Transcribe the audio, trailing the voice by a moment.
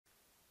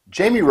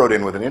Jamie wrote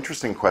in with an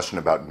interesting question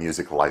about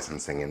music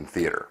licensing in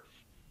theater.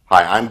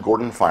 Hi, I'm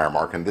Gordon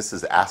Firemark, and this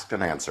is Asked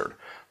and Answered,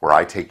 where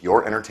I take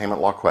your entertainment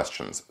law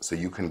questions so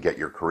you can get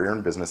your career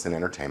and business in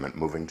entertainment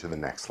moving to the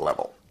next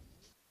level.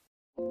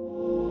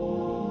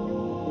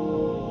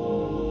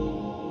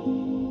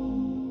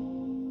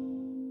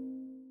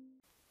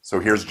 So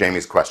here's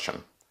Jamie's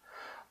question.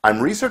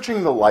 I'm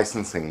researching the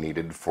licensing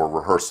needed for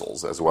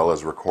rehearsals as well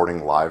as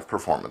recording live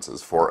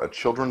performances for a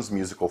children's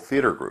musical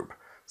theater group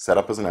set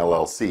up as an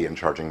LLC and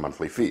charging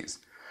monthly fees.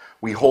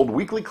 We hold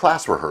weekly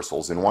class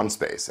rehearsals in one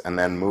space and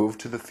then move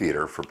to the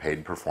theater for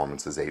paid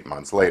performances 8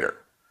 months later.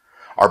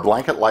 Are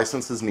blanket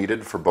licenses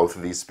needed for both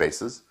of these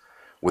spaces?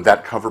 Would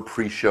that cover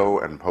pre-show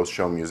and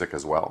post-show music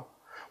as well?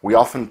 We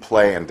often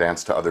play and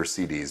dance to other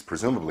CDs,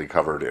 presumably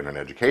covered in an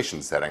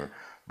education setting,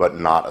 but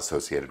not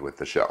associated with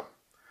the show.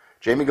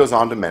 Jamie goes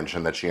on to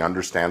mention that she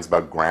understands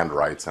about grand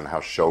rights and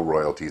how show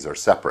royalties are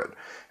separate,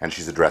 and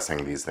she's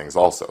addressing these things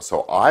also.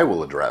 So I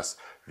will address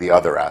the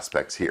other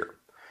aspects here.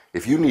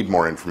 If you need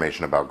more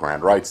information about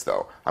grand rights,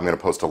 though, I'm going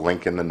to post a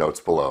link in the notes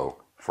below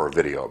for a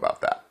video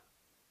about that.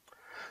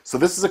 So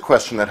this is a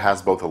question that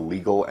has both a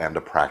legal and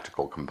a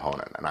practical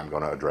component, and I'm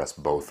going to address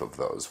both of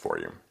those for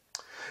you.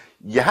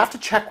 You have to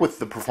check with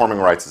the performing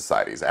rights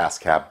societies,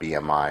 ASCAP,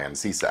 BMI, and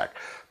CSAC,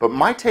 but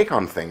my take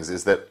on things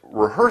is that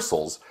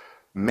rehearsals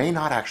may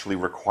not actually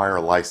require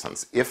a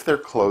license if they're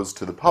closed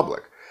to the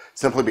public,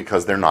 simply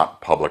because they're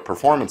not public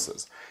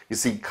performances. You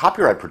see,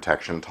 copyright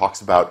protection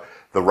talks about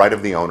the right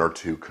of the owner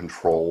to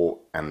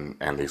control, and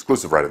the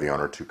exclusive right of the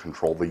owner to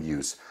control the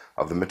use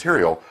of the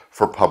material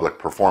for public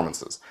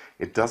performances.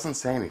 It doesn't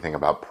say anything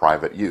about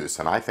private use,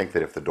 and I think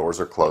that if the doors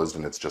are closed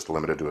and it's just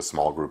limited to a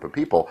small group of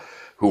people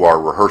who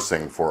are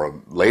rehearsing for a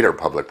later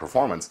public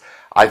performance,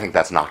 I think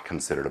that's not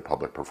considered a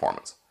public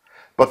performance.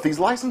 But these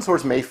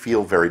licensors may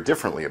feel very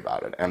differently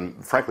about it,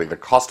 and frankly, the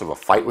cost of a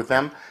fight with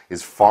them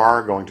is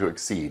far going to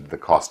exceed the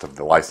cost of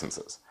the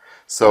licenses.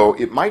 So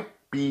it might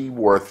be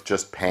worth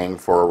just paying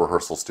for a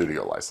rehearsal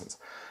studio license.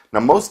 Now,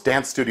 most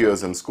dance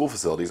studios and school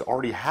facilities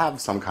already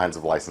have some kinds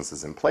of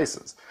licenses in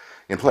place,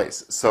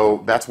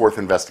 so that's worth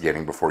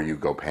investigating before you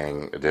go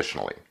paying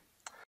additionally.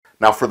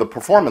 Now, for the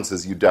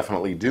performances, you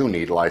definitely do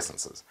need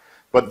licenses,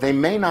 but they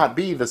may not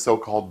be the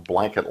so-called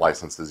blanket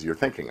licenses you're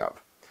thinking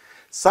of.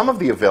 Some of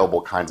the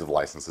available kinds of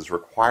licenses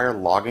require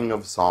logging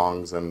of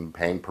songs and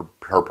paying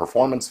per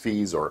performance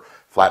fees or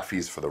flat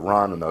fees for the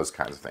run and those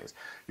kinds of things.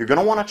 You're going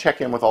to want to check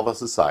in with all the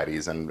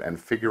societies and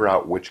figure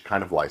out which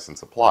kind of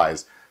license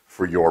applies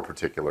for your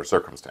particular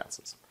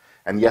circumstances.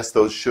 And yes,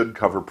 those should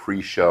cover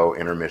pre-show,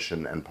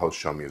 intermission, and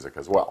post-show music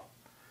as well.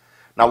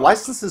 Now,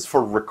 licenses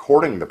for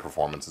recording the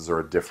performances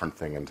are a different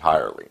thing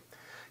entirely.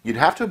 You'd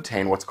have to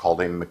obtain what's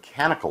called a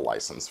mechanical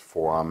license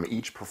from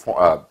each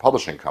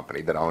publishing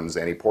company that owns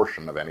any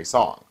portion of any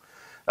song.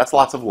 That's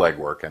lots of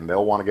legwork, and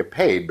they'll want to get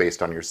paid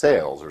based on your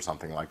sales or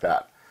something like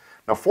that.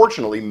 Now,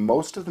 fortunately,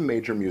 most of the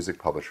major music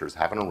publishers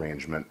have an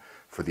arrangement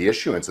for the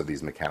issuance of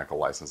these mechanical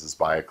licenses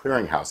by a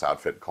clearinghouse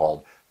outfit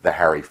called the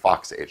Harry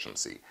Fox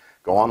Agency.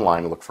 Go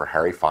online, look for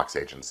Harry Fox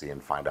Agency,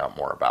 and find out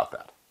more about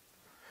that.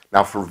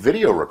 Now, for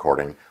video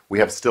recording, we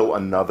have still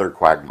another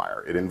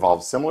quagmire. It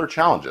involves similar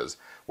challenges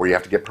where you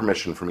have to get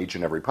permission from each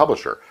and every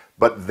publisher,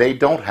 but they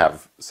don't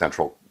have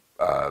central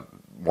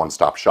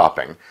one-stop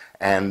shopping,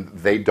 and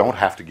they don't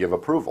have to give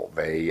approval.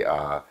 They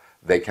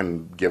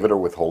can give it or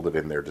withhold it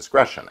in their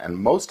discretion, and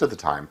most of the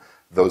time,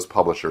 those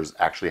publishers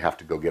actually have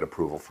to go get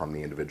approval from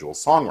the individual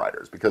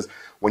songwriters, because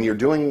when you're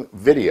doing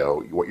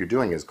video, what you're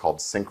doing is called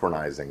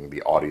synchronizing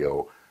the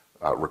audio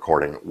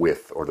recording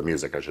with, or the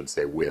music, I should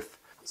say, with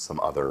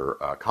some other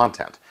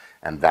content.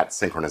 And that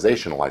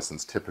synchronization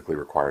license typically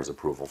requires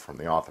approval from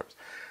the authors.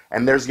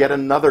 And there's yet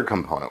another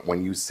component.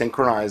 When you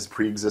synchronize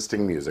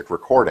pre-existing music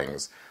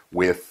recordings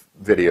with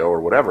video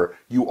or whatever,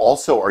 you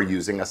also are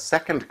using a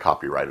second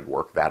copyrighted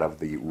work, that of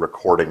the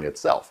recording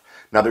itself.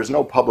 Now, there's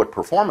no public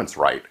performance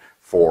right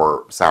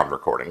for sound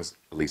recordings,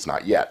 at least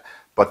not yet,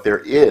 but there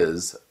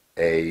is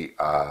a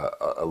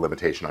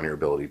limitation on your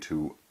ability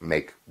to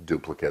make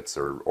duplicates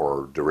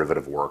or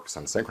derivative works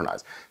and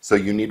synchronize. So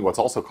you need what's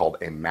also called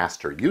a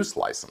master use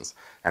license,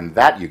 and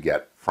that you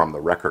get from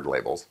the record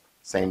labels.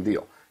 Same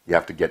deal. You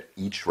have to get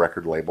each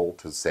record label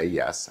to say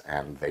yes,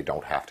 and they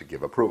don't have to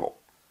give approval.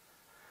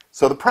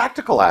 So the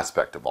practical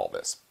aspect of all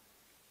this,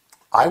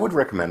 I would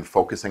recommend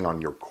focusing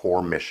on your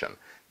core mission,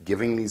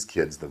 giving these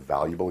kids the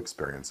valuable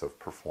experience of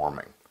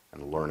performing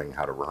and learning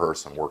how to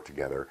rehearse and work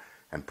together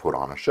and put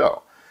on a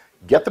show.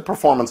 Get the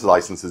performance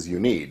licenses you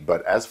need,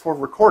 but as for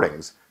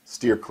recordings,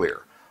 steer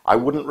clear. I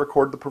wouldn't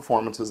record the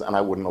performances, and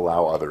I wouldn't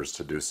allow others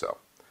to do so.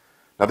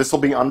 Now, this will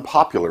be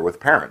unpopular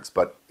with parents,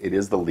 but it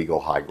is the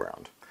legal high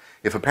ground.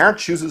 If a parent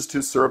chooses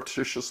to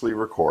surreptitiously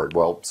record,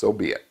 well, so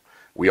be it.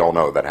 We all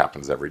know that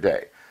happens every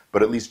day,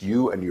 but at least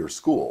you and your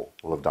school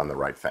will have done the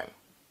right thing.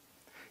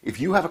 If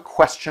you have a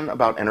question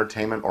about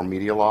entertainment or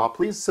media law,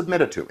 please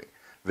submit it to me.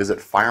 Visit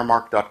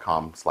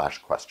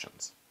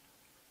firemark.com/questions.